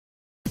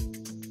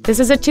This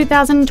is a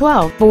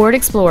 2012 Ford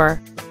Explorer.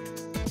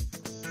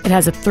 It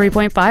has a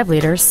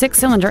 3.5-liter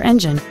six-cylinder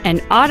engine,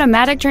 an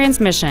automatic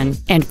transmission,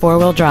 and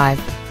four-wheel drive.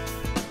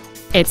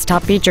 Its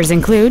top features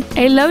include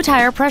a low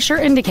tire pressure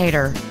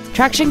indicator,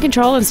 traction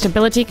control and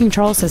stability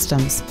control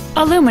systems,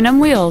 aluminum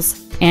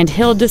wheels, and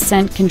hill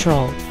descent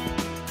control.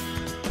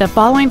 The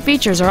following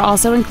features are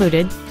also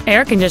included: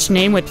 air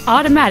conditioning with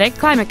automatic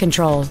climate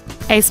control,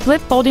 a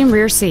split folding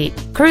rear seat,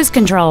 cruise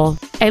control,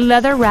 a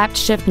leather-wrapped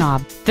shift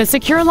knob, the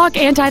Secure Lock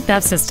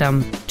anti-theft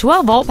system,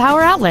 12-volt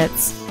power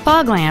outlets,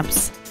 fog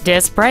lamps,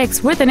 disc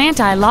brakes with an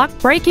anti-lock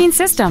braking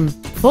system,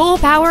 full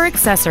power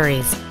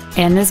accessories,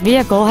 and this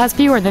vehicle has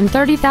fewer than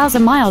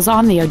 30,000 miles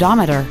on the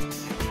odometer.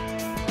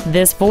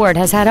 This Ford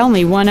has had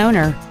only one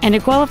owner, and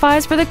it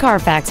qualifies for the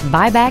Carfax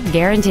buyback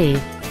guarantee.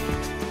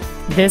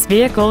 This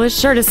vehicle is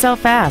sure to sell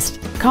fast.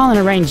 Call and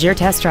arrange your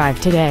test drive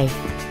today.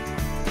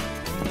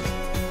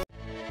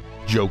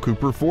 Joe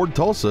Cooper Ford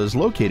Tulsa is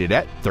located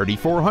at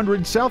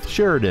 3400 South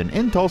Sheridan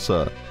in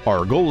Tulsa.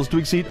 Our goal is to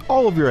exceed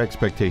all of your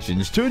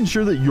expectations to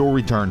ensure that you'll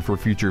return for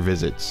future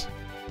visits.